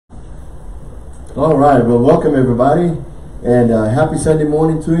All right, well, welcome everybody, and happy Sunday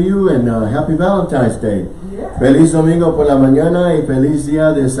morning to you, and happy Valentine's Day. Yeah. Feliz Domingo por la mañana y feliz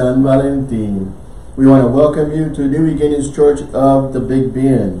día de San Valentín. We want to welcome you to New Beginnings Church of the Big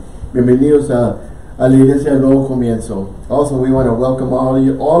Bend. Bienvenidos a la Iglesia del Nuevo Comienzo. Also, we want to welcome all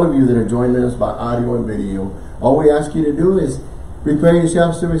of you that are joining us by audio and video. All we ask you to do is prepare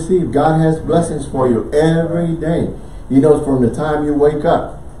yourselves to receive. God has blessings for you every day. You know, from the time you wake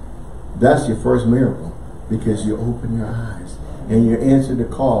up, that's your first miracle, because you open your eyes and you answer the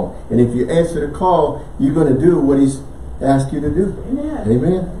call. And if you answer the call, you're going to do what He's asked you to do. Amen.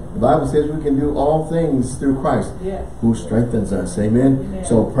 Amen. The Bible says we can do all things through Christ, yes, who strengthens us. Amen. Amen.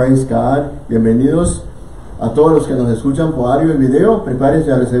 So praise God. Bienvenidos a todos los que nos escuchan por audio y video.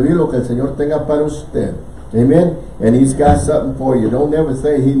 Prepárense a recibir lo que el Señor tenga para usted. Amen. And He's got something for you. Don't ever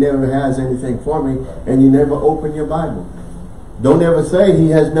say He never has anything for me and you never open your Bible. Don't ever say He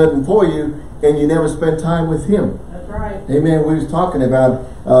has nothing for you and you never spend time with Him. That's right. Amen. We was talking about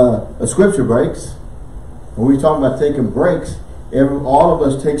scripture breaks. When we talking about taking breaks, all of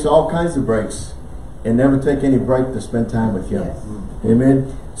us takes all kinds of breaks and never take any break to spend time with Him. Yes.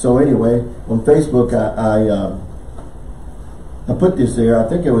 Amen. So anyway, on Facebook, I put this there. I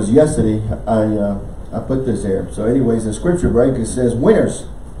think it was yesterday. I put this there. So anyways, in scripture break, it says, winners,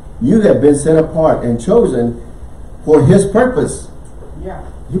 you have been set apart and chosen for His purpose. Yeah.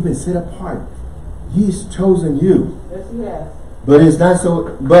 You've been set apart. He's chosen you. Yes, He has. But it's not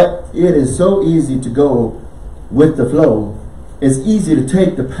so. But it is so easy to go with the flow. It's easy to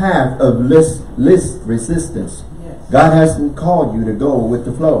take the path of least resistance. Yes. God hasn't called you to go with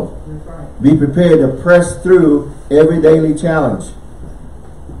the flow. That's right. Be prepared to press through every daily challenge.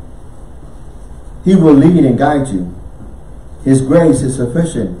 He will lead and guide you. His grace is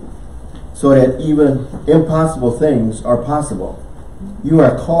sufficient so that even impossible things are possible. You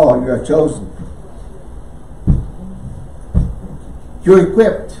are called, you are chosen. You're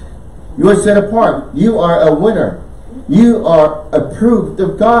equipped. You are set apart. You are a winner. You are approved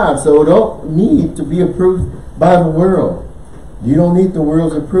of God, so don't need to be approved by the world. You don't need the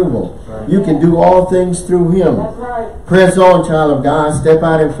world's approval. Right. You can do all things through Him. That's right. Press on, child of God. Step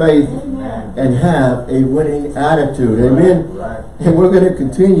out in faith. Amen. And have a winning attitude. Amen. Right. And we're going to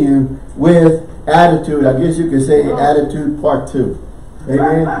continue with attitude. I guess you could say attitude part 2.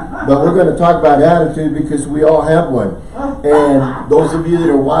 Amen. But we're going to talk about attitude because we all have one. And those of you that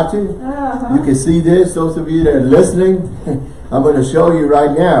are watching, you can see this. Those of you that are listening, I'm going to show you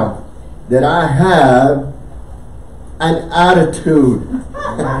right now that I have an attitude.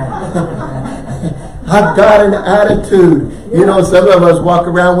 I've got an attitude. You know, some of us walk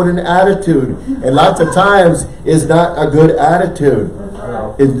around with an attitude. And lots of times it's not a good attitude.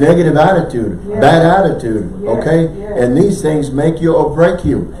 It's negative attitude, bad attitude, okay? And these things make you or break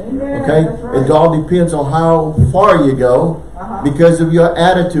you, okay? It all depends on how far you go because of your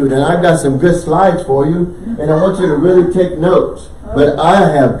attitude. And I've got some good slides for you, and I want you to really take notes. But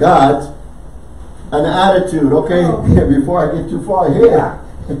I have got an attitude, okay? Before I get too far ahead.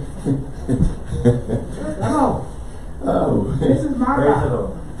 Oh, this is my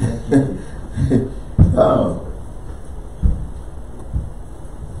Bible. Oh.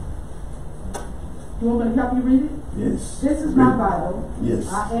 You want me to help you read it? Yes. This is my Bible. Yes.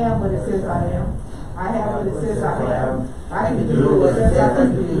 I am what it says I am. I have what it says I am. I can do what it says I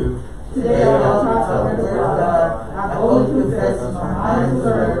can do. Today I will try to word of God. I boldly confess my mind is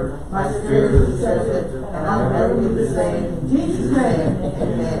alert, my spirit is receptive, and I will never be the same. In Jesus' name,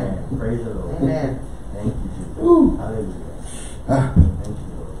 amen. Praise the Lord. Amen. Thank you, Jesus. Ooh. Hallelujah. Ah. Thank you,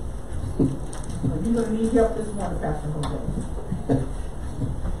 Lord. Well, you're going to need help this morning, Pastor Jose.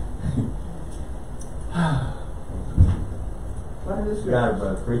 What is this? You got it,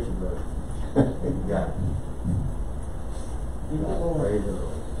 brother. Preach it, brother. You got it. Thank you, Lord. Praise the Lord.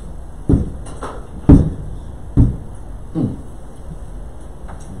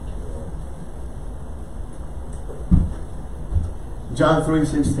 John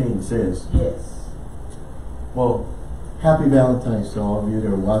 3:16 says, Yes. well, happy Valentine's to all of you that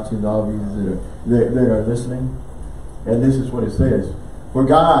are watching, all of you that are listening. And this is what it says. For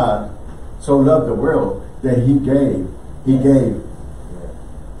God so loved the world that He gave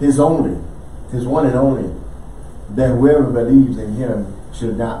His only, His one and only, that whoever believes in Him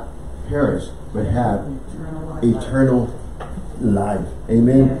should not perish, but have eternal life.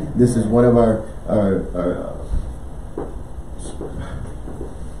 Amen. Yeah. This is one of our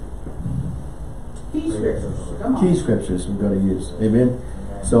Key scriptures. Come on. key scriptures we're going to use. Amen.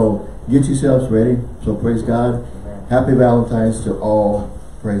 So get yourselves ready. So praise God. Happy Valentine's to all.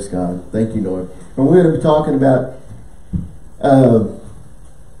 Praise God. Thank you, Lord. And we're going to be talking about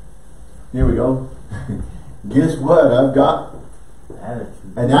Here we go. Guess what? I've got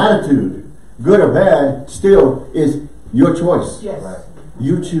Attitude. an attitude. Good or bad, still is your choice. Yes. Right.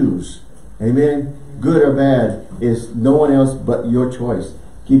 You choose. Amen. Good or bad is no one else but your choice.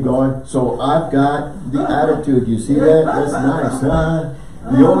 Keep going. So I've got the attitude. You see that? That's nice.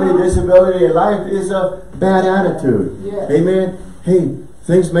 The only disability in life is a bad attitude. Yes. Amen. Hey,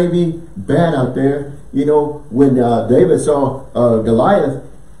 things may be bad out there. You know, when David saw Goliath,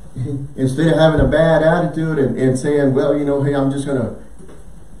 instead of having a bad attitude and saying, well, you know, hey, I'm just going to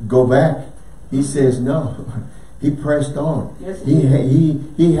go back, he says no. He pressed on. Yes,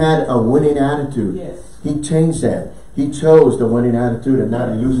 he had a winning attitude. Yes. He changed that. He chose the winning attitude and not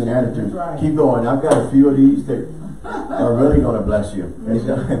a losing attitude. Right. Keep going. I've got a few of these that are really going to bless you.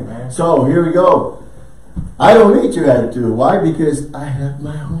 So here we go. I don't need your attitude. Why? Because I have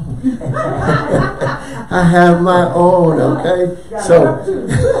my own. I have my own, okay? So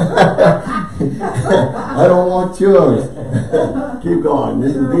I don't want yours. Keep going.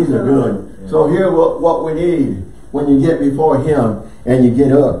 These are good. So here what we need when you get before him and you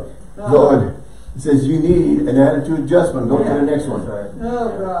get up. Lord, it says you need an attitude adjustment. Go to the next one.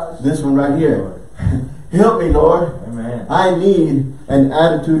 Oh, gosh. This one right here. Help me, Lord. Amen. I need an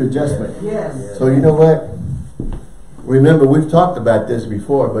attitude adjustment. Yes. So you know what? Remember, we've talked about this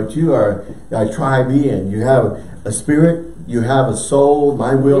before, but you are a tri-being. You have a spirit, you have a soul,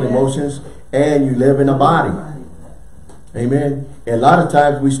 mind, will, emotions, and you live in a body. Amen. And a lot of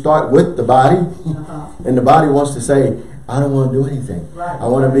times we start with the body, and the body wants to say, I don't want to do anything. I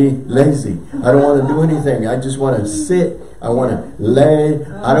want to be lazy. I don't want to do anything. I just want to sit. I want to lay.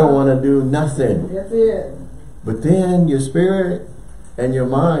 I don't want to do nothing. That's it. But then your spirit and your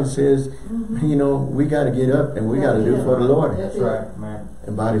mind says, you know, we got to get up and we got to do for the Lord. That's right, man.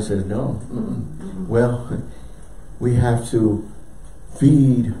 And body says, no. Well, we have to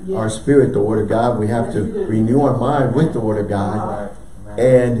feed our spirit the Word of God. We have to renew our mind with the Word of God.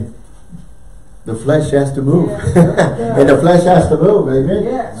 And the flesh has to move. And the flesh has to move. Amen?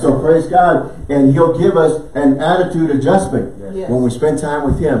 Yes. So praise God. And he'll give us an attitude adjustment when we spend time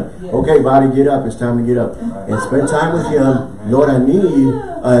with him. Okay, body, get up. It's time to get up. And spend time with him. Lord, I need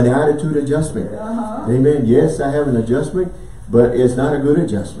an attitude adjustment. Amen. Yes, I have an adjustment, but it's not a good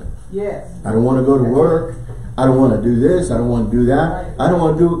adjustment. Yes. I don't want to go to work. I don't want to do this. I don't want to do that. I don't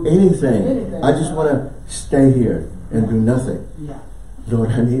want to do anything. I just want to stay here and do nothing. Yeah.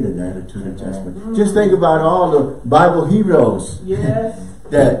 Lord, I need an attitude adjustment. Just think about all the Bible heroes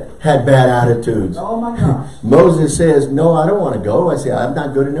that had bad attitudes. Oh my gosh. Moses says, no, I don't want to go. I say, I'm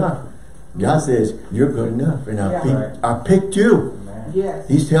not good enough. God says, you're good enough. And I picked you. Yes.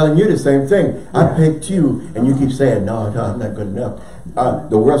 He's telling you the same thing. I picked you. And you keep saying, no, I'm not good enough.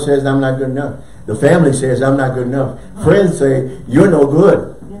 The world says I'm not good enough. The family says I'm not good enough. Friends say, you're no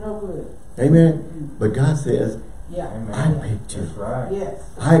good. You're no good. Amen. But God says, I picked you. That's right. Yes.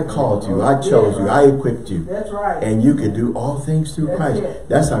 I called you. I chose you. I equipped you. That's right. And you can do all things through Christ.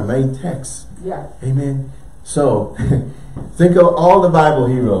 That's our main text. Yeah. Amen. So, think of all the Bible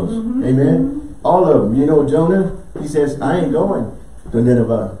heroes. Amen. All of them. You know, Jonah, he says, I ain't going to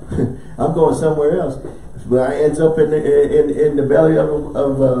Nineveh. I'm going somewhere else. But I ends up in the belly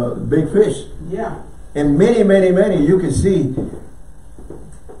of a big fish. Yeah. And many, many, many, you can see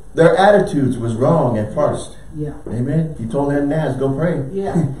their attitudes was wrong at first. Yeah. Amen. He told Ananias, go pray.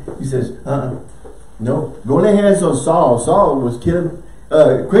 Yeah. He says, no. Go lay hands on Saul. Saul was killing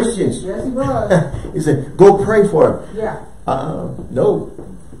Christians. Yes, he was. He said, go pray for him. Yeah. No.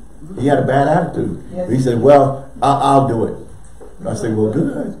 He had a bad attitude. Yes. He said, well, I'll do it. I said, well,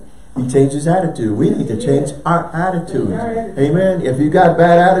 good. He changed his attitude. We need to change our attitude. Amen. If you got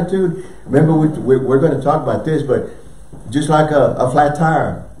bad attitude, remember we're going to talk about this, but just like a flat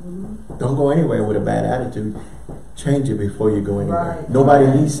tire, don't go anywhere with a bad attitude. Change it before you go anywhere. Right. Nobody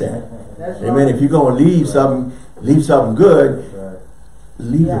needs that. That's Amen. right. If you're going to leave something good,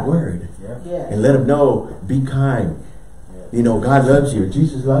 leave the word. And let them know, be kind. You know, God loves you.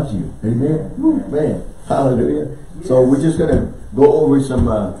 Jesus loves you. Amen. Woo, man. Hallelujah. So we're just going to go over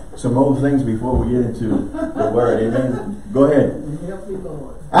some old things before we get into the word. Amen. Go ahead. Help me,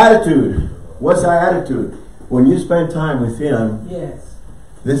 Lord. Attitude. What's our attitude? When you spend time with him,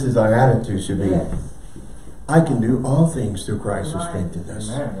 this is our attitude should be. I can do all things through Christ who strengthens us.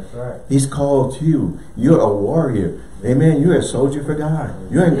 Amen. That's right. He's called you. You're a warrior. Amen. You're a soldier for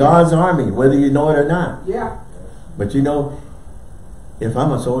God. You're in God's army, whether you know it or not. Yeah. But you know, if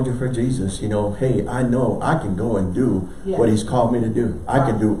I'm a soldier for Jesus, you know, hey, I know I can go and do what he's called me to do. I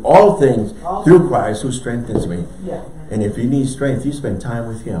can do all things through Christ who strengthens me. Yeah. And if you need strength, you spend time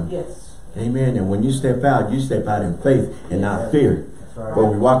with him. Yes. Amen. And when you step out in faith and not fear. right. but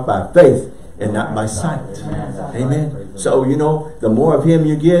we walk by faith and not by sight. Amen. So, you know, the more of him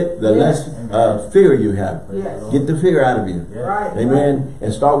you get, the less fear you have. Yes. Get the fear out of you. Right. Amen.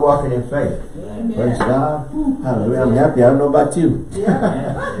 And start walking in faith. Amen. Praise God. Hallelujah. I'm happy. I don't know about you.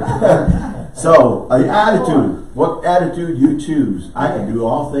 Yeah. So, an attitude. What attitude you choose. I can do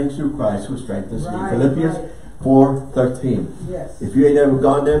all things through Christ who strengthens me. Right, Philippians right. 4:13. Yes. If you ain't ever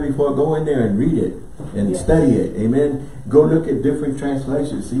gone there before, go in there and read it and study it. Amen. Go look at different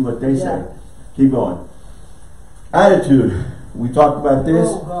translations. See what they say. Keep going. Attitude. We talked about this.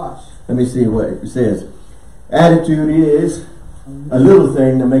 Oh gosh. Let me see what it says. Attitude is a little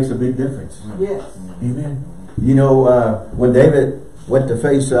thing that makes a big difference. Yes. Amen. You know, when David went to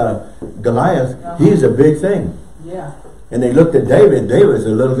face Goliath, he's a big thing. Yeah. And they looked at David. David's a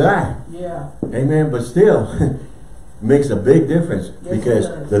little guy. Yeah. Amen. But still, makes a big difference Yes, because it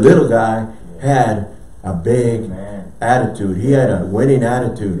does. the little guy had a big Amen. attitude. He had a winning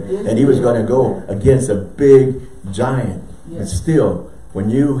attitude. Yes, And he was he going to did. go against a big giant. But Yes. still, when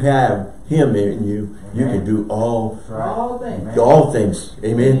you have him in you, you can do all All things. things.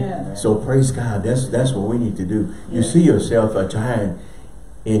 Amen. Amen. So praise God. That's what we need to do. You Yes. see yourself a giant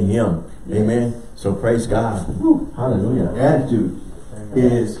in him. Yes. Amen. So praise God. Woo. Hallelujah. Attitude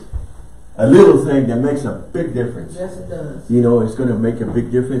is a little thing that makes a big difference. Yes, it does. You know, it's going to make a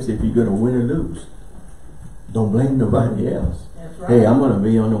big difference if you're going to win or lose. Don't blame nobody else. That's right. Hey, I'm going to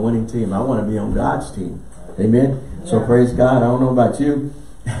be on the winning team. I want to be on God's team. Amen. So Yeah. praise God. I don't know about you.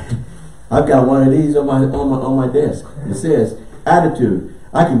 I've got one of these on my desk. It says, attitude.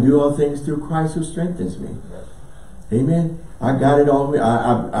 I can do all things through Christ who strengthens me. Amen. I got it on me.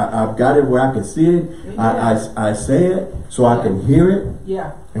 I've got it where I can see it. I say it so I can hear it.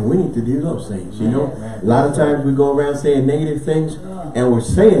 Yeah. And we need to do those things, you know. Amen. A lot of times we go around saying negative things, and we're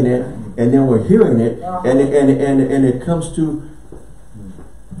saying it, and then we're hearing it, and it comes to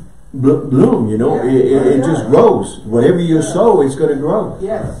bloom, you know. It just grows. Whatever you sow, it's going to grow.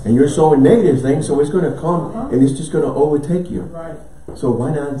 Yes. And you're sowing negative things, so it's going to come, and it's just going to overtake you. Right. So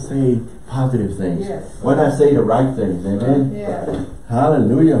why not say positive things? Yes. Why not say the right things? Amen. Yeah.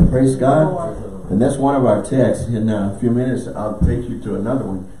 Hallelujah. Praise God. Lord. And that's one of our texts. In a few minutes, I'll take you to another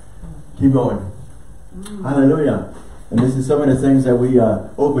one. Keep going. Hallelujah. And this is some of the things that we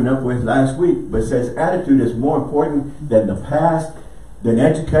opened up with last week. But it says attitude is more important than the past, than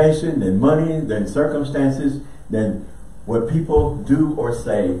education, than money, than circumstances, than what people do or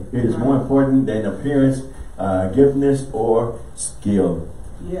say. It is more important than appearance, giftedness, or skill.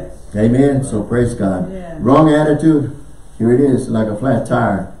 Yes. Amen. So praise God. Yeah. Wrong attitude. Here it is, like a flat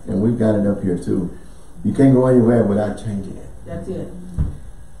tire. And we've got it up here too. You can't go anywhere without changing it. That's it.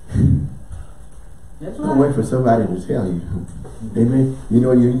 That's Don't right. wait for somebody to tell you. Amen. You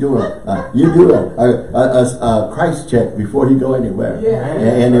know, you do a Christ check before you go anywhere. Yeah.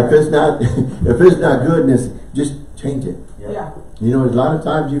 And if it's not goodness, just change it. Yeah. You know, a lot of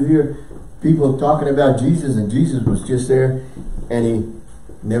times you hear people talking about Jesus, and Jesus was just there, and he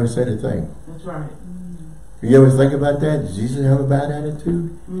never said a thing. That's right. You ever think about that? Did Jesus have a bad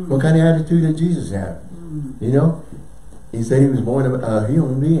attitude? What kind of attitude did Jesus have? You know, he said he was born a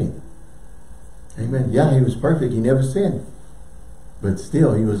human being. Amen. Yeah, he was perfect. He never sinned, but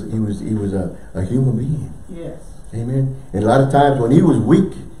still, he was a human being. Yes. Amen. And a lot of times when he was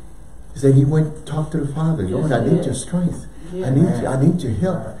weak, he said he went to talk to the Father. Yes, Lord, I he need did. your strength. Yeah. I need your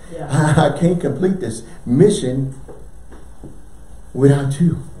help. Yeah. I can't complete this mission without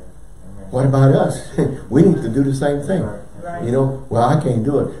you. What about us? We need to do the same thing. Right. You know, well, I can't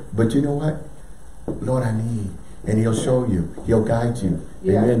do it. But you know what? Lord, I need. And he'll show you. He'll guide you.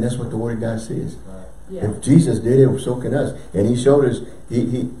 Yeah. Amen. That's what the word of God says. Yeah. If Jesus did it, so can us. And he showed us,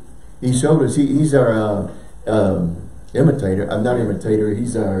 he showed us, he's our imitator. I'm not imitator.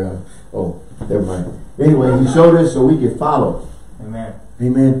 He's our, never mind. Anyway, he showed us so we could follow. Amen.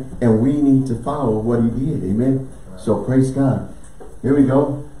 Amen. And we need to follow what he did. Amen. So praise God. Here we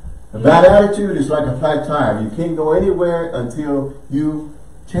go. A bad attitude is like a flat tire. You can't go anywhere until you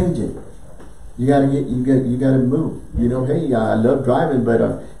change it. You gotta move. You know, hey, I love driving, but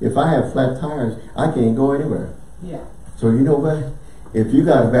if I have flat tires, I can't go anywhere. Yeah. So you know what? If you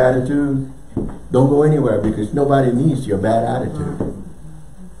got a bad attitude, don't go anywhere because nobody needs your bad attitude.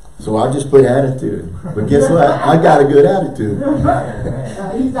 So I'll just put attitude. But guess what? I got a good attitude.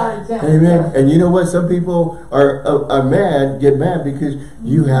 He's our example. Amen. And you know what? Some people are get mad because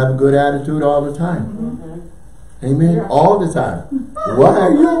you have a good attitude all the time. Amen. Yeah. All the time. Why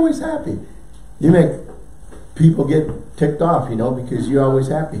are you always happy? You make people get ticked off, you know, because you're always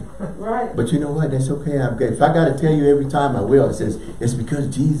happy. Right. But you know what? That's okay. If I got to tell you every time, I will. It says, it's because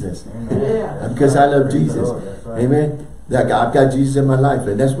Jesus. Yeah. Because I love Jesus. That's right. Amen. That I've got Jesus in my life,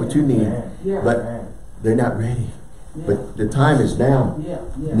 and that's what you need. Yeah. But they're not ready. Yeah. But the time is now. Yeah.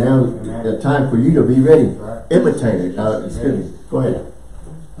 Yeah. Now, the time for you to be ready. Imitate it. Excuse me. Go ahead.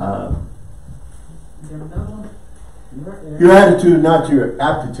 Your attitude, not your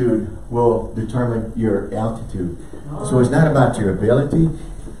aptitude, will determine your altitude. So it's not about your ability.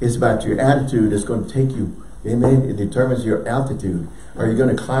 It's about your attitude that's going to take you. Amen. It determines your altitude. Are you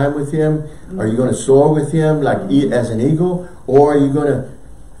going to climb with him? Are you going to soar with him like as an eagle? Or are you going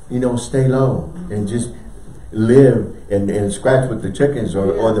to, stay low and just live and scratch with the chickens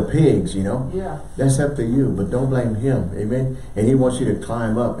or the pigs, Yeah. That's up to you, but don't blame him. Amen. And he wants you to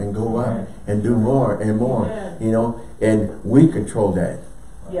climb up and go up and do more and more, and we control that.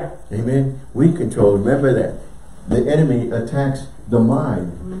 Yeah. Amen. We control. Remember that the enemy attacks the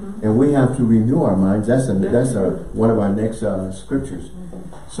mind, and we have to renew our minds. That's one of our next scriptures.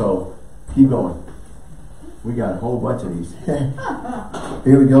 So keep going. We got a whole bunch of these.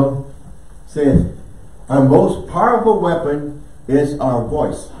 Here we go. Says, our most powerful weapon is our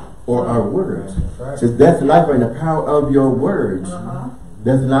voice or our words. It says, death and life are in the power of your words.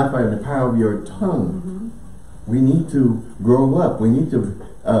 Death and life are in the power of your tongue. We need to grow up. We need to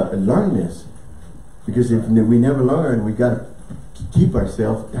learn this. Because if we never learn, we got to keep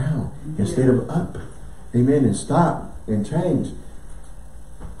ourselves down instead of up. Amen. And stop and change.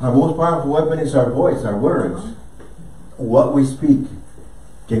 Our most powerful weapon is our voice, our words. What we speak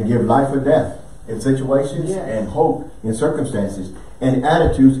can give life or death in situations and hope in circumstances and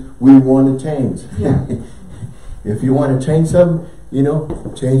attitudes we want to change. Yeah. If you want to change something,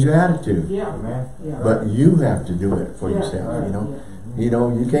 change your attitude. Yeah. But you have to do it for yourself,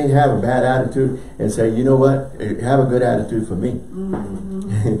 You can't have a bad attitude and say, you know what, have a good attitude for me.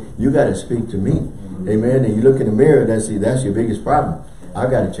 You got to speak to me. Amen. And you look in the mirror, that's your biggest problem. I've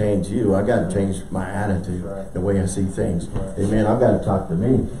got to change you. I've got to change my attitude, the way I see things. Amen. I've got to talk to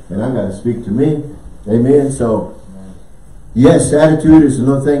me, and I've got to speak to me. Amen. So, yes, attitude is a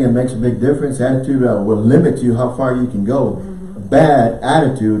little thing that makes a big difference. Attitude will limit you how far you can go. Bad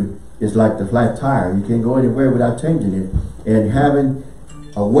attitude is like the flat tire. You can't go anywhere without changing it. And having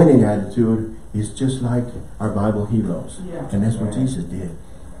a winning attitude is just like our Bible heroes. And that's what Jesus did.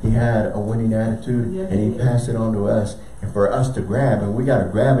 He had a winning attitude, and he passed it on to us. And for us to grab, and we got to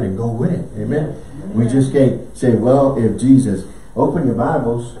grab it and go with it. Amen. We just can't say, well, if Jesus, open your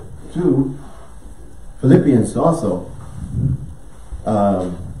Bibles to Philippians also.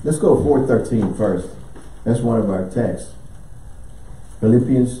 Let's go 4:13 first. That's one of our texts.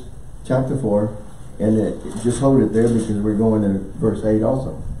 Philippians chapter 4. And just hold it there because we're going to verse 8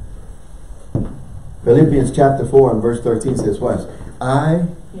 also. Philippians chapter 4 and verse 13 says what? I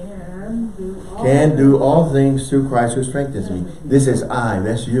can do all things through Christ who strengthens me. This is I,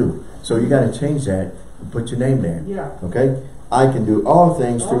 that's you. So you got to change that and put your name there. Okay? I can do all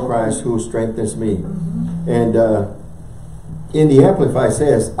things through Christ who strengthens me. And in the Amplified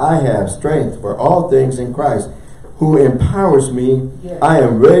says, I have strength for all things in Christ who empowers me. I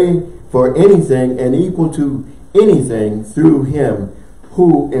am ready for anything and equal to anything through him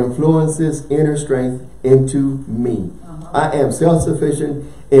who influences inner strength into me. I am self-sufficient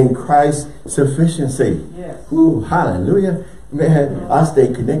in Christ's sufficiency. Ooh, hallelujah. Man, I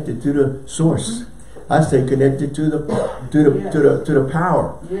stay connected to the source. I stay connected to the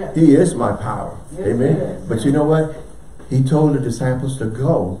power. He is my power. Amen. But you know what? He told the disciples to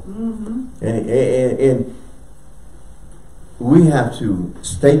go. And we have to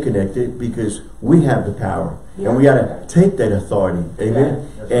stay connected because we have the power. And we got to take that authority. Amen.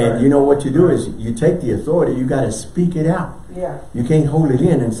 And you know what you do is you take the authority, you got to speak it out. You can't hold it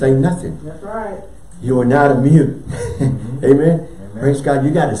in and say nothing. That's right. You are not a mute. Amen. Praise God.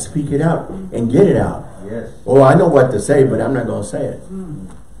 You got to speak it out and get it out. Oh, I know what to say, but I'm not going to say it.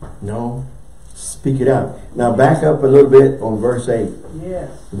 No. Speak it out. Now back up a little bit on verse 8.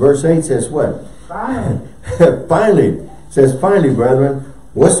 Verse 8 says what? Finally. Says, finally, brethren,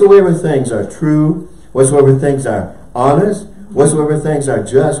 whatsoever things are true, whatsoever things are honest, whatsoever things are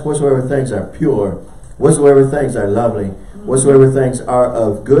just, whatsoever things are pure, whatsoever things are lovely, whatsoever things are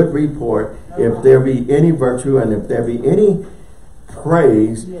of good report, if there be any virtue and if there be any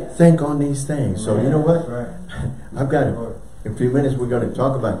praise, think on these things. So you know what? I've got to, in a few minutes we're going to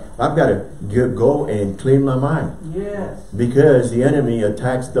talk about, I've got to go and clean my mind. Because the enemy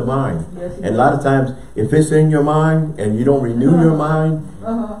attacks the mind. And a lot of times, if it's in your mind and you don't renew your mind,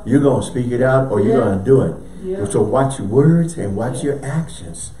 you're going to speak it out or you're going to do it. So watch your words and watch your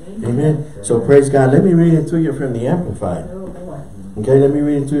actions. Amen. So praise God. Let me read it to you from the Amplified. Okay, let me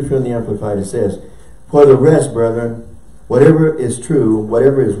read it to you from the Amplified. It says, for the rest, brethren, whatever is true,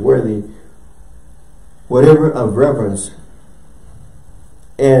 whatever is worthy, whatever of reverence,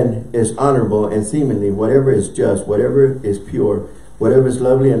 and is honorable and seemingly, whatever is just, whatever is pure, whatever is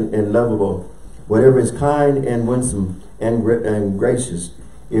lovely and lovable, whatever is kind and winsome and gracious,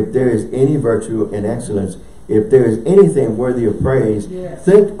 if there is any virtue and excellence, if there is anything worthy of praise,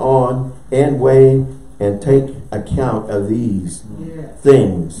 think on and weigh and take account of these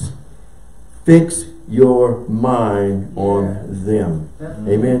things. Fix your mind on them.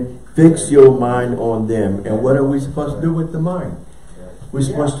 Amen. Fix your mind on them. And what are we supposed to do with the mind? We're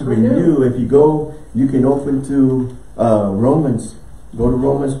supposed to renew. If you go, you can open to Romans. Go to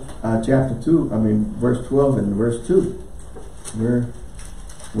Romans chapter 2. Verse 12 and verse 2.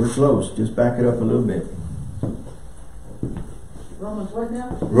 We're close. Just back it up a little bit. Romans what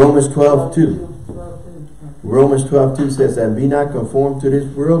now? Romans 12:2. Romans 12:2 says, and be not conformed to this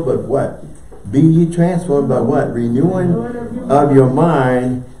world, but what? Be ye transformed by what? Renewing of your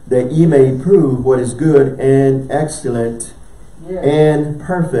mind, that ye may prove what is good and excellent and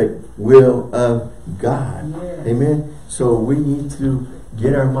perfect will of God. Amen. So we need to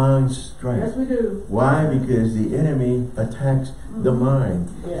get our minds straight. Yes, we do. Why? Because the enemy attacks the mind.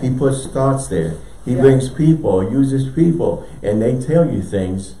 He puts thoughts there. He brings people, uses people, and they tell you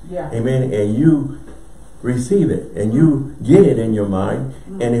things. Amen. And you receive it, and you get it in your mind.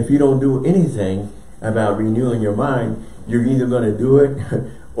 And if you don't do anything about renewing your mind, you're either going to do it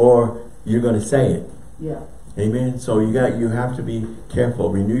or you're going to say it. Amen. So you have to be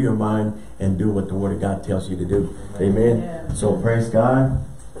careful. Renew your mind and do what the Word of God tells you to do. Amen. So praise God.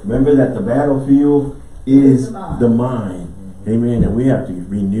 Remember that the battlefield is the mind. Amen. And we have to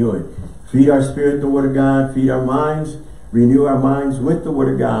renew it. Feed our spirit the Word of God. Feed our minds. Renew our minds with the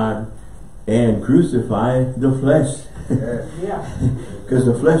Word of God. And crucify the flesh. Because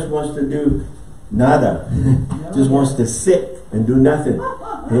the flesh wants to do nada. Just wants to sit and do nothing.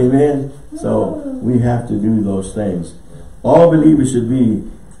 Amen. So we have to do those things. All believers should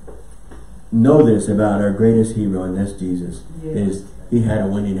know this about our greatest hero, and that's Jesus. Is he had a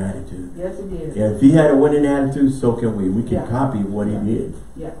winning attitude. Yes, he did. And if he had a winning attitude, so can we. We can copy what he did.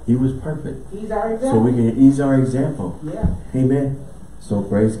 He was perfect. He's our example. So he's our example. Amen. So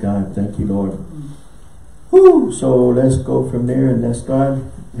praise God. Thank you, Lord. Whew. So let's go from there and let's start.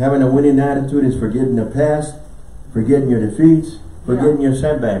 Having a winning attitude is forgetting the past, forgetting your defeats, forgetting your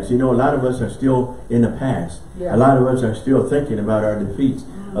setbacks. You know, a lot of us are still in the past. A lot of us are still thinking about our defeats.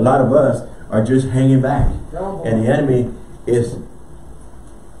 A lot of us are just hanging back. And the enemy is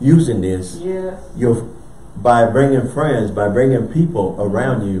using this by bringing friends, by bringing people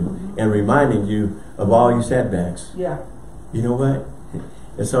around you and reminding you of all your setbacks. You know what?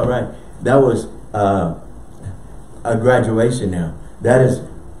 It's all right. That was a graduation now. That is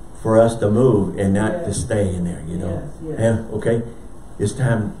for us to move and not to stay in there, you know. Okay? It's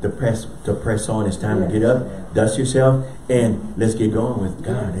time to press on. It's time to get up, dust yourself, and let's get going with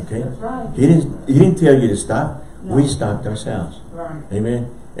God, okay? He didn't tell you to stop. We stopped ourselves. Amen.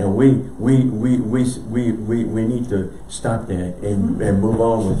 And we need to stop that and move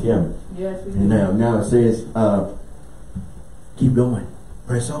on with him. Now it says keep going.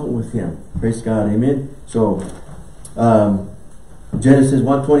 Press on with him. Praise God. Amen. So Genesis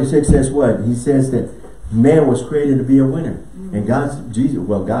 1:26 says what? He says that man was created to be a winner. And God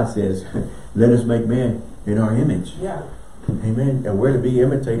says, let us make man in our image. Amen. And we're to be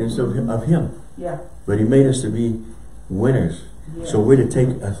imitators of him. But he made us to be winners. So we're to take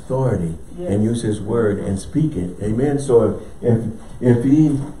authority and use his word and speak it. Amen. So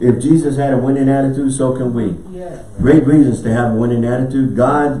if Jesus had a winning attitude, so can we. Great reasons to have a winning attitude.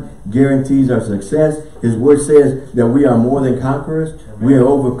 God guarantees our success. His word says that we are more than conquerors. We are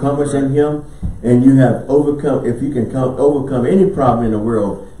overcomers in him. And you have overcome, if you can overcome any problem in the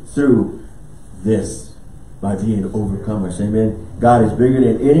world through this, by being overcomers. Amen. God is bigger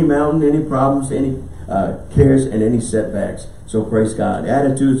than any mountain, any problems, any cares, and any setbacks. So praise God.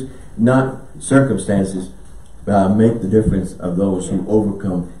 Attitudes, not circumstances, make the difference of those who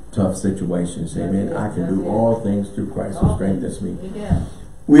overcome tough situations. Amen. I can do all things through Christ who strengthens me.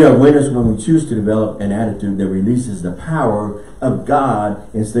 We are winners when we choose to develop an attitude that releases the power of God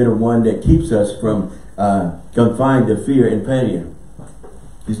instead of one that keeps us from confined to fear and pain.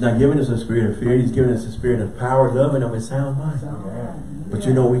 He's not giving us a spirit of fear. He's giving us a spirit of power, love, and of a sound mind. But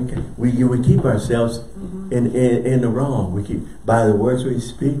you know, we keep ourselves in the wrong. We keep by the words we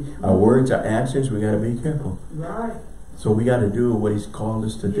speak, our words, our actions. We got to be careful. So we got to do what he's called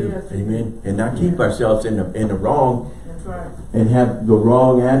us to do. Amen. And not keep ourselves in the wrong. And have the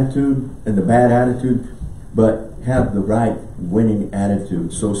wrong attitude and the bad attitude, but have the right winning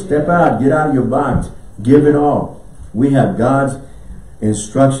attitude. So step out, get out of your box, give it all. We have God's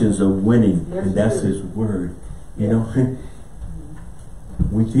instructions of winning, and that's his word. You know,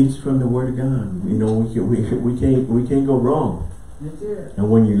 We teach from the Word of God. You know, we can't go wrong. That's it. And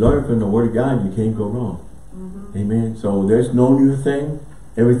when you learn from the Word of God, you can't go wrong. Amen. So there's no new thing.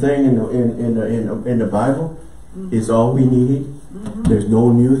 Everything in the Bible is all we need. There's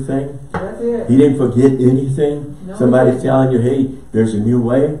no new thing. That's it. He didn't forget anything. No, Somebody's telling you, hey, there's a new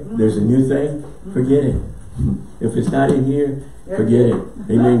way, there's a new thing. Forget it. If it's not in here, forget it.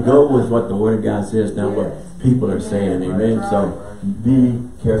 Amen. Go with what the Word of God says, not what people are saying. Amen. So be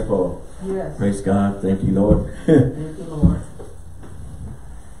careful. Yes. Praise God. Thank you, Lord. Thank you, Lord.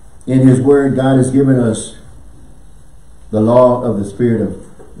 In His Word, God has given us the law of the Spirit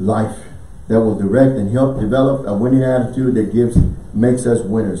of life that will direct and help develop a winning attitude that makes us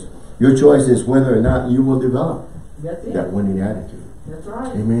winners. Your choice is whether or not you will develop that winning attitude. That's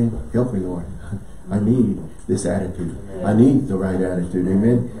right. Amen. Help me, Lord. I need this attitude. I need the right attitude.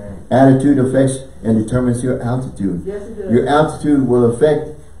 Amen. Attitude affects and determines your altitude. Yes, it does. Your altitude will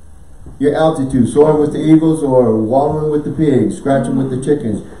affect your altitude. Soaring with the eagles or wallowing with the pigs, scratching with the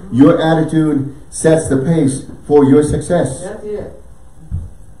chickens. Your attitude sets the pace for your success. That's it.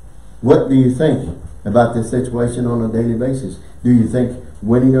 What do you think about this situation on a daily basis? Do you think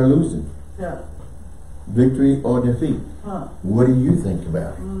winning or losing? Yeah. Victory or defeat? What do you think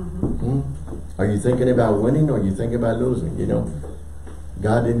about it? Are you thinking about winning or are you thinking about losing? You know,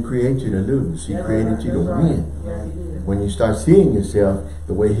 God didn't create you to lose. He created you to win. Yes, He did. When you start seeing yourself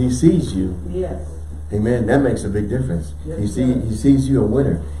the way He sees you, Yes. amen, that makes a big difference. Yes, He sees you a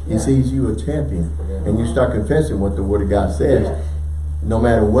winner. He sees you a champion. And you start confessing what the Word of God says. Yes. No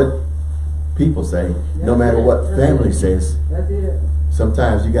matter what people say, no matter what family says, That's it.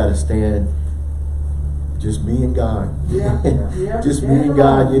 sometimes you got to stand just me and God. Yeah. Just me and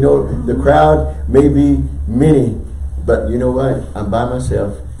God. You know, the crowd may be many, but you know what? I'm by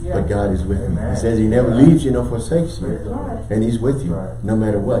myself, but God is with me. He says He never leaves you nor forsakes you. Right. And He's with you no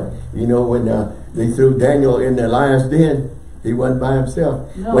matter what. You know, when they threw Daniel in the lion's den, he wasn't by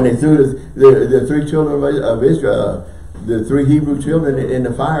himself. No. When they threw the three children of Israel, the three Hebrew children in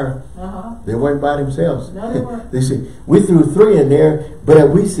the fire, they weren't by themselves. No, they weren't. They said, we threw 3 in there, but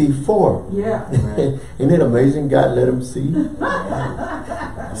we see 4. Yeah. Isn't it amazing God let them see?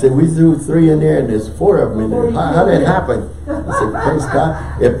 He said, we threw 3 in there and there's 4 of them in there. How did that happen? I said, praise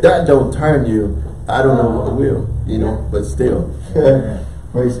God. If that don't turn you, I don't know what will, you know, but still.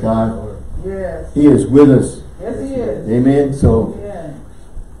 Praise God. Yes. He is with us. Yes, He is. Amen. So, Yeah.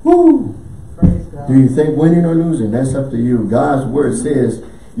 whoo. Praise God. Do you think winning or losing? That's up to you. God's Word says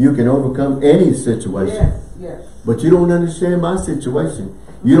you can overcome any situation. Yes. Yes. But you don't understand my situation.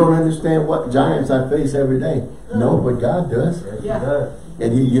 You don't understand what giants I face every day. No, but God does. Yes, Yeah. He does.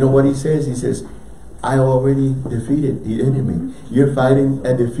 And you know what He says? He says, I already defeated the enemy. You're fighting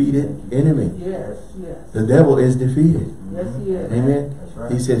a defeated enemy. Yes. Yes. The devil is defeated. Yes, He is. Amen. That's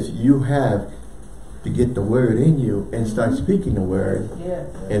right. He says you have to get the Word in you and start speaking the Word. Yes.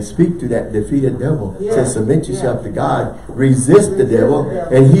 And speak to that defeated devil. Yeah. Says submit yourself Yeah. to God. Resist the devil the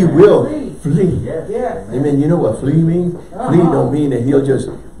devil. and he will Flee. flee. Yes. Yes. Amen. You know what flee means? Flee don't mean that he'll just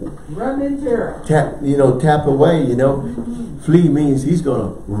Run in terror. tap away, you know. Flee means he's going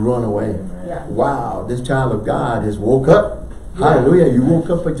to run away. Yeah. Wow, this child of God has woke up. Hallelujah, you woke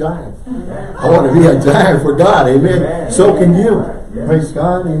up a giant. I want to be a giant for God. Amen. So can you. Yes. Praise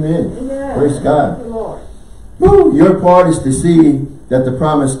God. Amen. Amen. Praise God. Thank you, Lord. Woo, your part is to see that the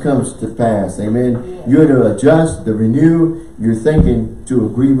promise comes to pass. Amen. Yeah. You're to adjust, to renew your thinking to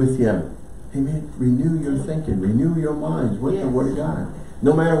agree with Him. Amen. Renew your thinking. Renew your minds with the Word of God.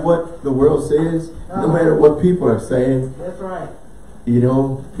 No matter what the world says, no matter what people are saying, That's right. you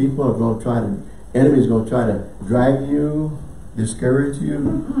know, people are going to try to, enemies going to try to drag you, discourage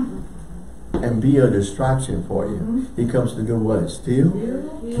you, and be a distraction for you. He comes to do what? Steal,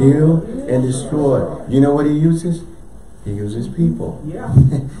 kill, and destroy. You know what he uses? He uses people. Yeah.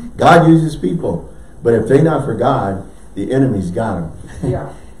 God uses people. But if they're not for God, the enemy's got them.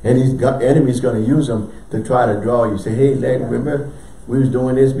 Yeah. And enemy's going to use them to try to draw you. Say, hey, lad, remember we was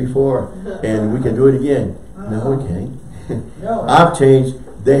doing this before and we can do it again. No, we can't. No. I've changed.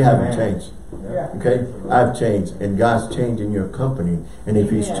 They haven't changed. Yeah. Okay? I've changed. And God's changing your company. And if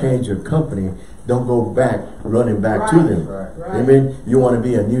He's changed your company, don't go back, running back to them. Right. Amen? You want to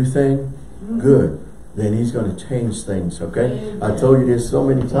be a new thing? Good. Then He's going to change things. Okay? I told you this so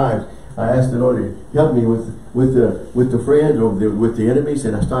many times. I asked the Lord to help me with the friends or with the enemies,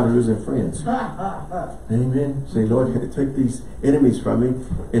 and I started losing friends. Amen. Say, Lord, take these enemies from me,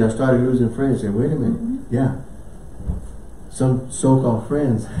 and I started losing friends. And wait a minute, yeah, some so-called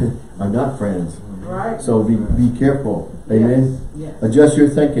friends are not friends. Right. So be careful. Amen. Yes. Adjust your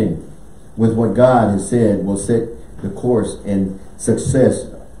thinking with what God has said will set the course and success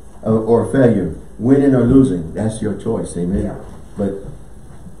or failure, winning or losing. That's your choice, amen. Yeah. But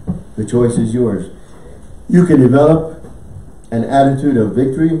the choice is yours. You can develop an attitude of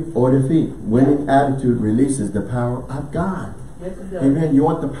victory or defeat. Winning attitude releases the power of God. Yes, it does. Amen. You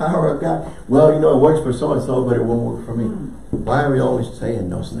want the power of God? Well, you know, it works for so-and-so, but it won't work for me. Why are we always saying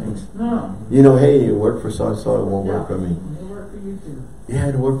those things? No. You know, hey, it worked for so-and-so, it won't work for me. It worked for you too. Yeah,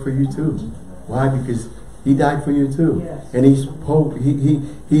 it worked for you too. Why? Because he died for you too. Yes. And he's called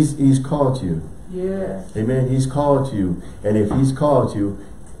you. Yes. Amen. He's called you. And if he's called you,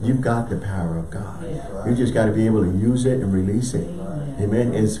 you've got the power of God. Yes. You just got to be able to use it and release it.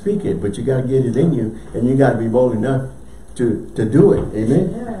 Amen. And speak it. But you got to get it in you. And you got to be bold enough to do it. Amen.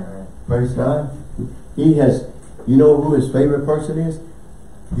 Yeah. Praise God. He has, you know who his favorite person is?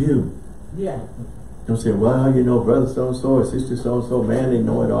 You. Yeah. Don't say, well, you know, brother so-and-so or sister so-and-so, man, they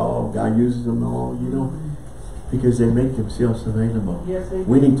know it all. God uses them all, you know, because they make themselves available. Yes, they do.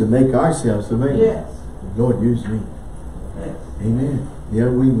 We need to make ourselves available. Yes. Lord, use me. Yes. Amen. Yeah,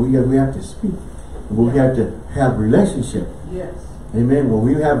 we have to speak. We have to have relationship. Yes. Amen. When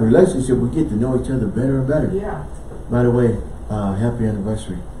we have relationship, we get to know each other better and better. Yeah. By the way, happy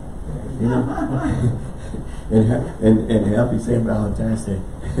anniversary. You know, and happy St. Valentine's Day.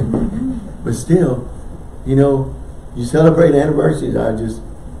 But still, you know, you celebrate anniversaries. I just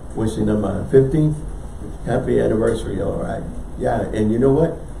wishing them a 15th happy anniversary. All right, yeah. And you know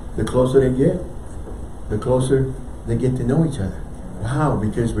what? The closer they get, the closer they get to know each other. Wow,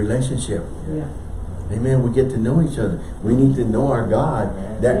 because relationship. Yeah. Amen. We get to know each other. We need to know our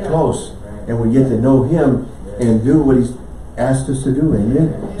God that close, and we get to know Him and do what He's asked us to do.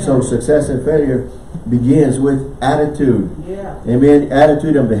 Amen. So success and failure begins with attitude. Yeah. Amen.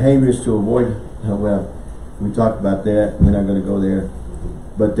 Attitude and behaviors to avoid. Well, we talked about that. We're not going to go there.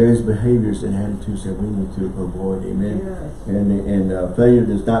 But there's behaviors and attitudes that we need to avoid. Amen. Yes. And failure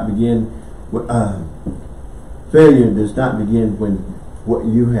does not begin. Failure does not begin when what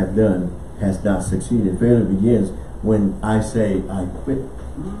you have done has not succeeded. Failure begins when I say I quit.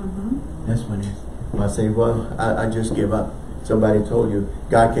 That's when it is. When I say, well, I just give up. Somebody told you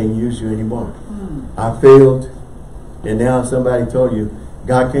God can't use you anymore. I failed, and now somebody told you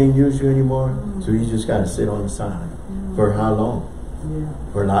God can't use you anymore. So you just got to sit on the side. For how long?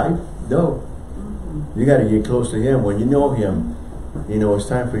 Yeah. For life? No. You got to get close to Him. When you know Him, you know it's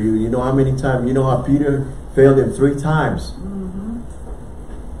time for you. You know how many times? You know how Peter failed Him 3 times,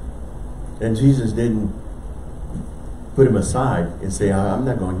 and Jesus didn't put him aside and say, I'm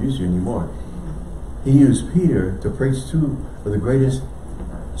not going to use you anymore. He used Peter to preach 2 of the greatest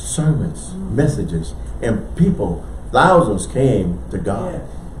sermons, messages, and people, thousands came to God. Yes.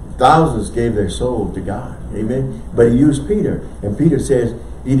 Thousands gave their soul to God. Amen. But He used Peter, and Peter says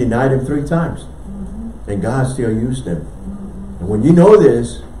he denied Him 3 times, and God still used him. And when you know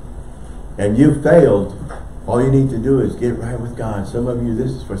this and you failed, all you need to do is get right with God. Some of you,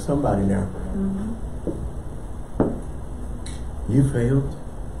 this is for somebody now. You failed.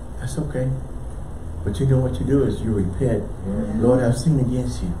 That's okay. But you know what you do is you repent. Lord, I've sinned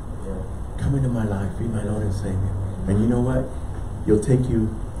against you. Come into my life. Be my Lord and Savior. And you know what? He'll take you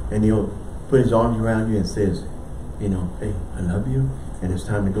and He'll put His arms around you and says, you know, hey, I love you. And it's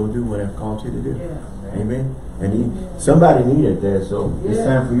time to go do what I've called you to do. Amen. And somebody needed that. So it's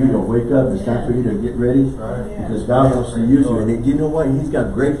time for you to wake up. It's time for you to get ready. Because God wants to use you. And you know what? He's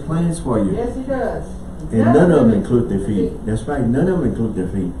got great plans for you. Yes, He does. And none of them include defeat. That's right. None of them include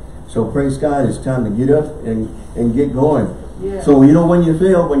defeat. So praise God. It's time to get up and get going. Yeah. So you know when you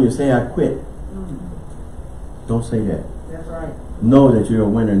fail, when you say I quit, don't say that. That's right. Know that you're a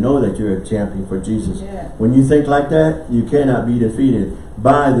winner. Know that you're a champion for Jesus. Yeah. When you think like that, you cannot be defeated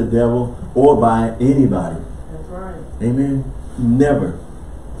by the devil or by anybody. That's right. Amen. Never.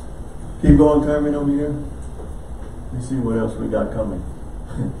 Keep going, Carmen, over here. Let's see what else we got coming.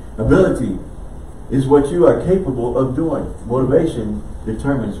 Ability is what you are capable of doing. Motivation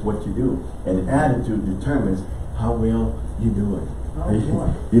determines what you do. And attitude determines how well you do it.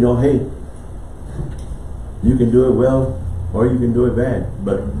 You know, hey, you can do it well or you can do it bad,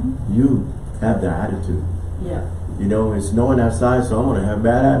 but you have the attitude. Yeah. You know, it's snowing outside, so I'm going to have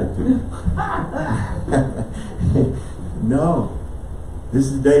bad attitude. No. This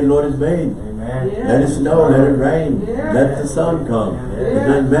is the day the Lord has made. Amen. Yeah. Let it snow, let it rain, Yeah. let the sun come. Yeah. It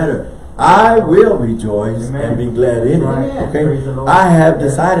doesn't matter. I will rejoice and be glad in it. Amen. Okay? Praise the Lord. I have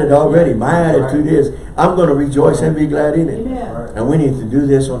decided already. My attitude is I'm going to rejoice and be glad in it. Amen. And we need to do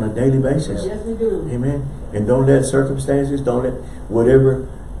this on a daily basis. Yes, we do. Amen. And don't let circumstances, don't let whatever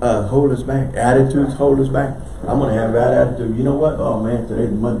hold us back. Attitudes hold us back. I'm going to have bad attitude. You know what? Oh man,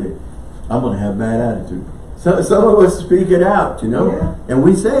 today's Monday. I'm going to have bad attitude. So some of us speak it out, you know, and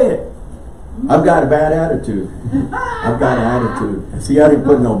we say it. I've got a bad attitude. I've got an attitude. See, I didn't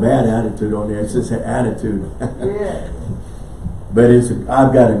put no bad attitude on there. It's just an attitude. But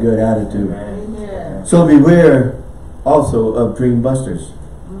I've got a good attitude. So beware also of dream busters.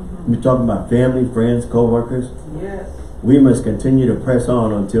 We're talking about family, friends, co-workers. We must continue to press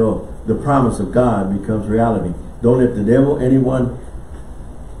on until the promise of God becomes reality. Don't let the devil, anyone,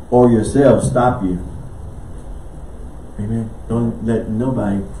 or yourself stop you. Amen. Don't let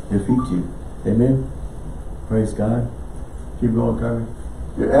nobody defeat you. Amen. Praise God. Keep going, Carmen.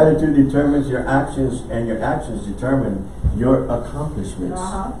 Your attitude determines your actions, and your actions determine your accomplishments.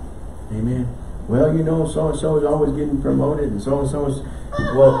 Amen. Well, you know, so-and-so is always getting promoted, and so-and-so is...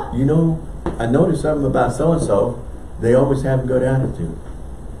 Well, you know, I noticed something about so-and-so. They always have a good attitude.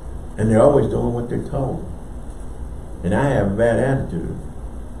 And they're always doing what they're told. And I have a bad attitude.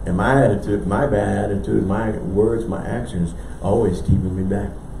 And my attitude, my bad attitude, my words, my actions, always keeping me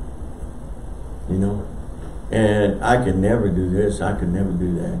back. You know? And I could never do this, I could never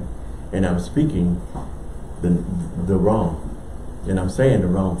do that. And I'm speaking the wrong. And I'm saying the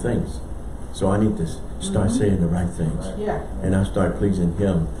wrong things. So I need to start saying the right things. And I start pleasing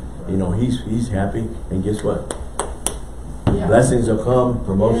him. You know, he's happy. And guess what? Blessings will come,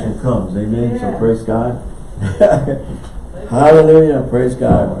 promotion comes. Amen. So praise God. Hallelujah. Praise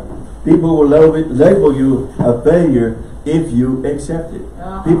God. People will label you a failure if you accept it.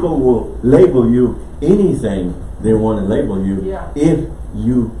 People will label you anything they want to label you if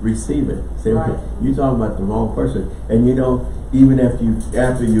you receive it. Say, you're talking about the wrong person. And you know, even after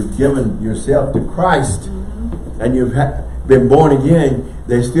you've given yourself to Christ and you've been born again,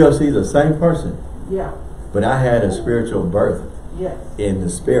 they still see the same person. But I had a spiritual birth in the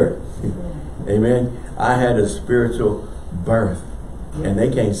spirit. Amen. I had a spiritual birth. And they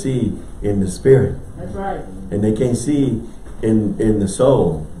can't see in the spirit. That's right. And they can't see in the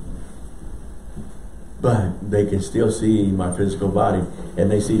soul. But they can still see my physical body.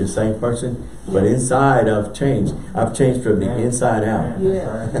 And they see the same person. But inside I've changed. I've changed from the inside out.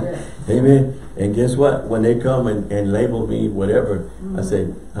 Amen. And guess what? When they come and label me whatever, I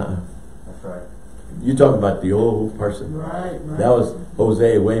say, That's right. You're talking about the old person. That was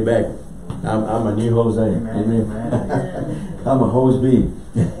Jose way back. I'm a new Jose. Amen. I'm a Jose B.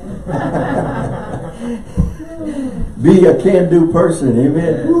 Be a can-do person.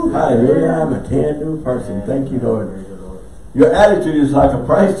 Amen. Hallelujah. I'm a can-do person. Thank you, Lord. Your attitude is like a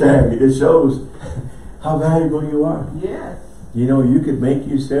price tag. It shows how valuable you are. You know, you could make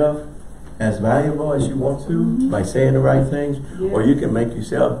yourself as valuable as you want to by saying the right things, or you can make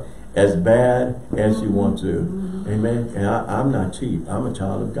yourself as bad as you want to. Amen. And I'm not cheap. I'm a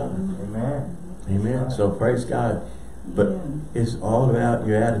child of God. Amen. Amen. So praise God. But it's all about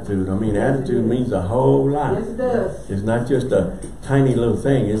your attitude. I mean, attitude means a whole lot. Yes, it does. It's not just a tiny little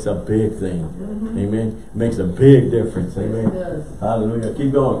thing. It's a big thing. Amen. It makes a big difference. Amen. Yes, it does. Hallelujah.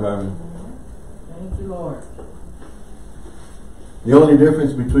 Keep going, Carmen. Thank you, Lord. The only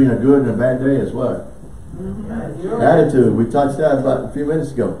difference between a good and a bad day is what? Attitude. We touched that about a few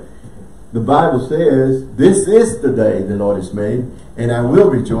minutes ago. The Bible says, this is the day the Lord has made, and I will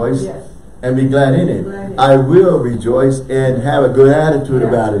rejoice and be glad in it. I will rejoice and have a good attitude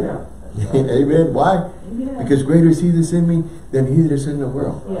about it. Amen. Why? Because greater is he that's in me than he that's in the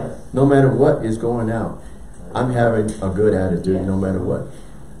world. No matter what is going out, I'm having a good attitude no matter what.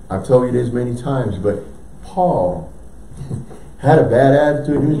 I've told you this many times, but Paul had a bad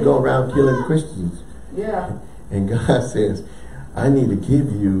attitude. He was going around killing Christians. And God says, I need to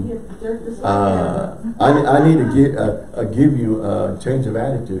give you I need to give you a change of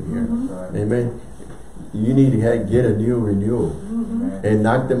attitude here. Amen. You need to get a new renewal and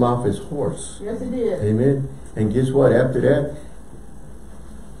knock them off his horse. Yes, it did. Amen. And guess what? After that,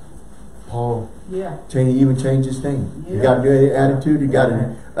 Paul even changed his name. He got a new attitude. He got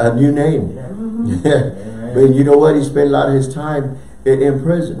a new name. But you know what? He spent a lot of his time in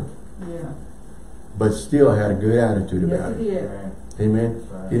prison. But still had a good attitude about it. Amen.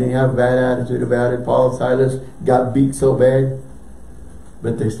 He didn't have a bad attitude about it. Paul and Silas got beat so bad,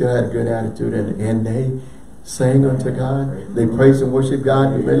 but they still had a good attitude, and they sang unto God. They praised and worshiped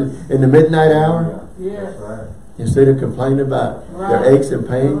God in the midnight hour. Instead of complaining about their aches and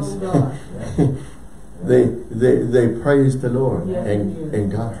pains, they praised the Lord,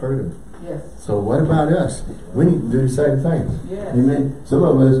 and God heard them. So what about us? We need to do the same thing. Amen. Some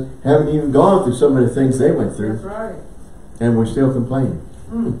of us haven't even gone through some of the things they went through. And we're still complaining.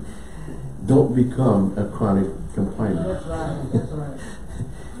 Don't become a chronic complainer.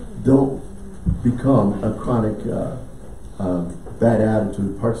 Don't become a chronic bad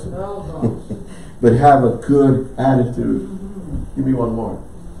attitude person. but have a good attitude. Give me one more.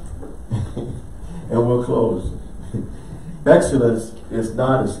 And we'll close. Excellence is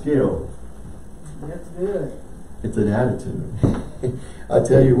not a skill. That's good. It's an attitude. I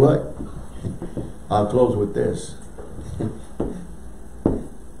tell you what, I'll close with this.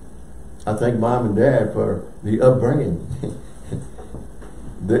 I thank Mom and Dad for the upbringing.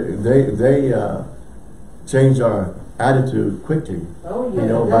 They changed our attitude quickly. Oh, yeah. You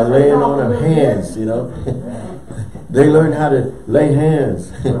know, by laying on them hands, you know. They learned how to lay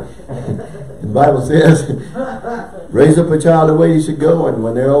hands. The Bible says, raise up a child the way you should go, and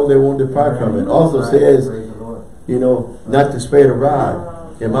when they're old, they won't depart from it. Also says, you know, not to spare the rod.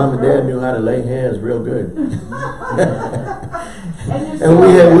 And Mom and Dad knew how to lay hands real good.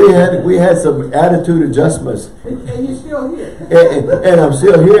 And we had some attitude adjustments. And you're still here. And I'm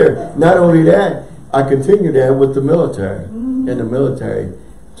still here. Not only that, I continue that with the military. And the military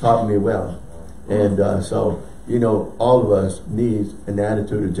taught me well. And so, you know, all of us need an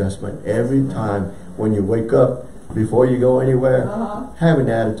attitude adjustment. Every time when you wake up, before you go anywhere, have an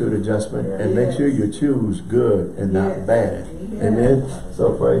attitude adjustment and make sure you choose good and not bad. Amen.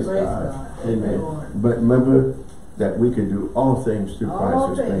 So praise God. Amen. But remember that we can do all things through Christ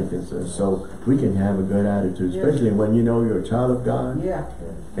who strengthens us. So we can have a good attitude, especially when you know you're a child of God.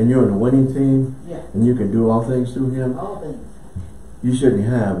 And you're in a winning team. And you can do all things through Him. You shouldn't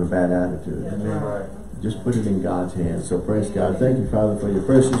have a bad attitude. Amen. Just put it in God's hands. So praise God. Thank you, Father, for your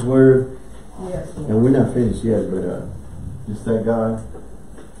precious word. And we're not finished yet, but just thank God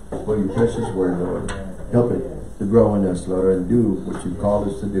for your precious word, Lord. Help it to grow in us, Lord, and do what you called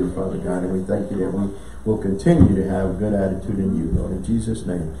us to do, Father God. And we thank you that we will continue to have a good attitude in you, Lord, in Jesus'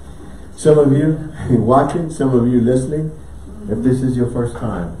 name. Some of you watching, some of you listening, if this is your first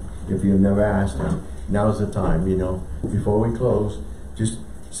time, if you've never asked Him, now's the time, you know. Before we close, just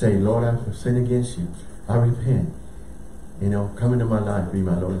say, Lord, I've sinned against you. I repent. You know, come into my life, be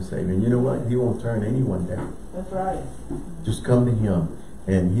my Lord and Savior. And you know what? He won't turn anyone down. That's right. Just come to Him.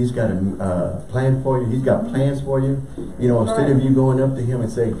 And He's got a plan for you. He's got plans for you. You know, instead of you going up to Him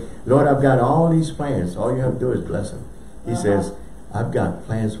and saying, Lord, I've got all these plans. All you have to do is bless Him. He says, I've got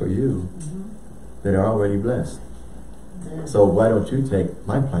plans for you that are already blessed. So why don't you take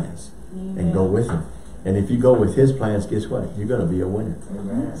my plans and go with Him? And if you go with His plans, guess what? You're going to be a winner.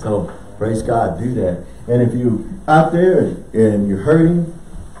 So praise God, do that. And if you out there and you're hurting,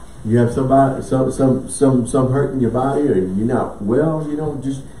 you have somebody, some hurt in your body, or you're not well, you know,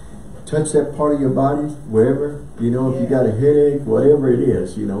 just touch that part of your body, wherever, you know, if you got a headache, whatever it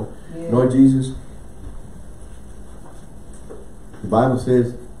is, you know. Lord Jesus, the Bible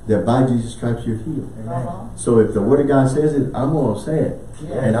says that by Jesus' stripes you're healed. So if the Word of God says it, I'm going to say it.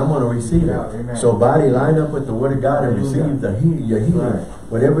 And I'm going to receive it. So body, line up with the Word of God and receive your healing.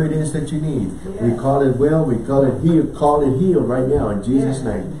 Whatever it is that you need. We call it well, we call it healed. Call it healed right now in Jesus'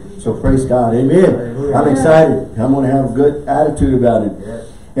 name. So praise God. Amen. I'm excited. I'm going to have a good attitude about it.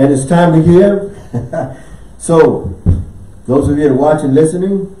 And it's time to give. So, those of you that are watching,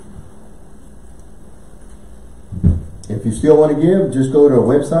 listening, if you still want to give, just go to our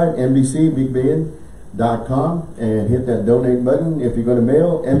website, NBCBigBend.com, and hit that donate button. If you're going to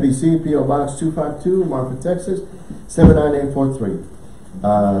mail, NBC P.O. Box 252, Marfa, Texas, 79843.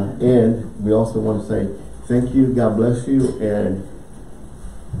 And we also want to say thank you, God bless you, and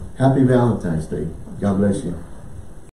happy Valentine's Day. God bless you.